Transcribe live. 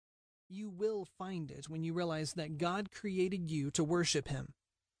You will find it when you realize that God created you to worship Him.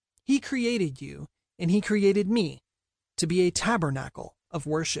 He created you, and He created me, to be a tabernacle of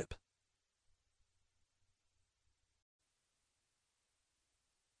worship.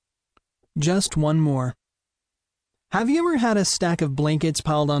 Just one more. Have you ever had a stack of blankets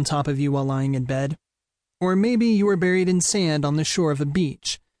piled on top of you while lying in bed? Or maybe you were buried in sand on the shore of a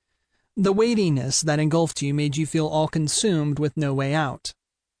beach. The weightiness that engulfed you made you feel all consumed with no way out.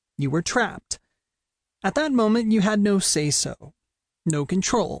 You were trapped. At that moment, you had no say-so, no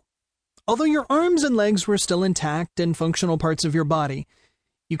control. Although your arms and legs were still intact and functional parts of your body,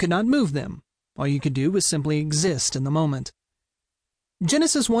 you could not move them. All you could do was simply exist in the moment.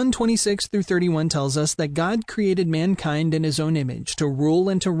 Genesis 1:26-31 tells us that God created mankind in His own image to rule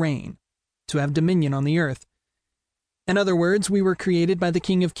and to reign, to have dominion on the earth. In other words, we were created by the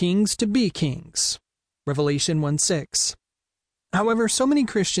King of Kings to be kings. Revelation 1:6. However, so many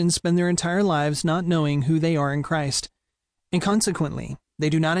Christians spend their entire lives not knowing who they are in Christ, and consequently, they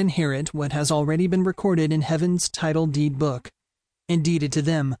do not inherit what has already been recorded in heaven's title deed book, and deeded to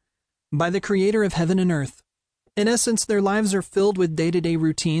them by the Creator of heaven and earth. In essence, their lives are filled with day-to-day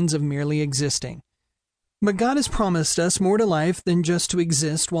routines of merely existing. But God has promised us more to life than just to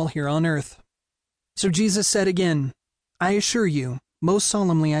exist while here on earth. So Jesus said again, I assure you, most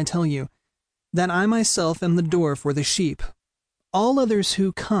solemnly I tell you, that I myself am the door for the sheep. All others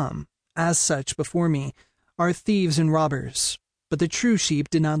who come, as such, before me, are thieves and robbers, but the true sheep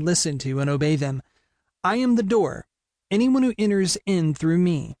did not listen to and obey them. I am the door. Anyone who enters in through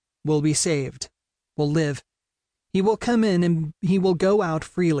me will be saved, will live. He will come in and he will go out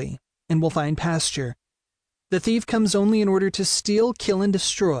freely, and will find pasture. The thief comes only in order to steal, kill, and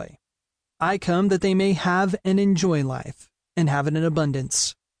destroy. I come that they may have and enjoy life, and have it in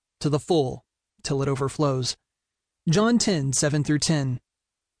abundance, to the full, till it overflows. John 10:7-10.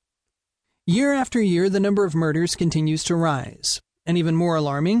 Year after year, the number of murders continues to rise, and even more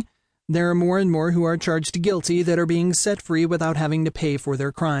alarming, there are more and more who are charged guilty that are being set free without having to pay for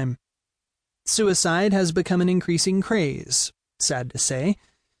their crime. Suicide has become an increasing craze, sad to say.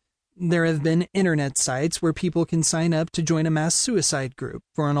 There have been internet sites where people can sign up to join a mass suicide group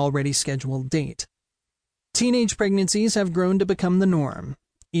for an already scheduled date. Teenage pregnancies have grown to become the norm,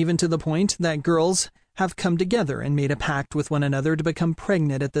 even to the point that girls have come together and made a pact with one another to become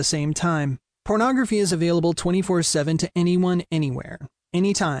pregnant at the same time. Pornography is available 24/7 to anyone, anywhere,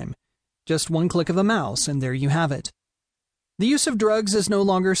 anytime. Just one click of a mouse, and there you have it. The use of drugs is no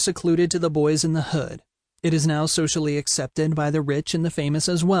longer secluded to the boys in the hood. It is now socially accepted by the rich and the famous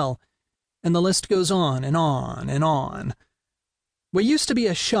as well, and the list goes on and on and on. What used to be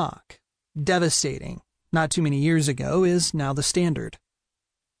a shock, devastating, not too many years ago, is now the standard.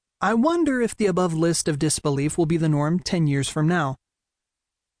 I wonder if the above list of disbelief will be the norm 10 years from now.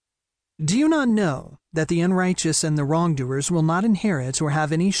 Do you not know that the unrighteous and the wrongdoers will not inherit or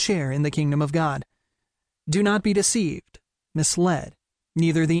have any share in the kingdom of God? Do not be deceived, misled.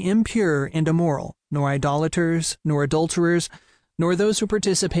 Neither the impure and immoral, nor idolaters, nor adulterers, nor those who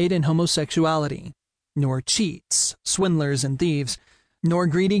participate in homosexuality, nor cheats, swindlers, and thieves, nor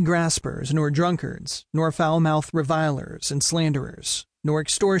greedy graspers, nor drunkards, nor foul-mouthed revilers and slanderers, nor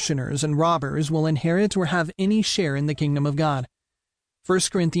extortioners and robbers will inherit or have any share in the kingdom of God.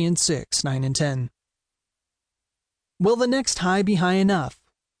 1 Corinthians 6:9-10. Will the next high be high enough?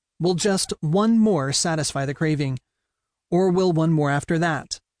 Will just one more satisfy the craving? Or will one more after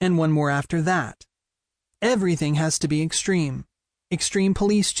that, and one more after that? Everything has to be extreme. Extreme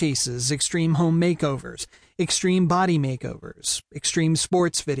police chases, extreme home makeovers, extreme body makeovers, extreme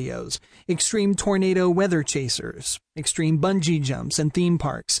sports videos, extreme tornado weather chasers, extreme bungee jumps and theme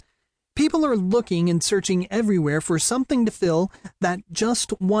parks. People are looking and searching everywhere for something to fill that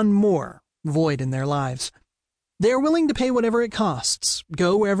just one more void in their lives. They are willing to pay whatever it costs,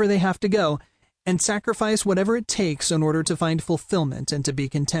 go wherever they have to go, and sacrifice whatever it takes in order to find fulfillment and to be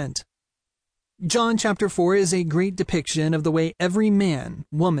content. John chapter 4 is a great depiction of the way every man,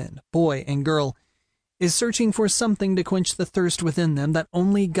 woman, boy, and girl is searching for something to quench the thirst within them that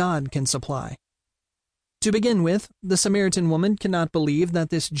only God can supply. To begin with, the Samaritan woman cannot believe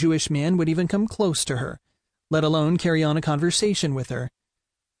that this Jewish man would even come close to her, let alone carry on a conversation with her.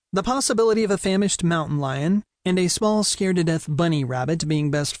 The possibility of a famished mountain lion and a small scared-to-death bunny rabbit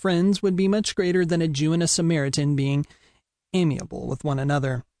being best friends would be much greater than a Jew and a Samaritan being amiable with one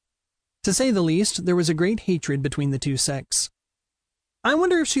another. To say the least, there was a great hatred between the two sects. I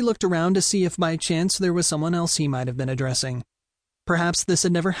wonder if she looked around to see if by chance there was someone else he might have been addressing. Perhaps this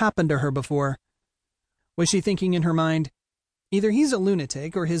had never happened to her before. Was she thinking in her mind, either he's a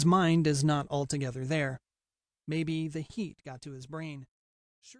lunatic or his mind is not altogether there. Maybe the heat got to his brain.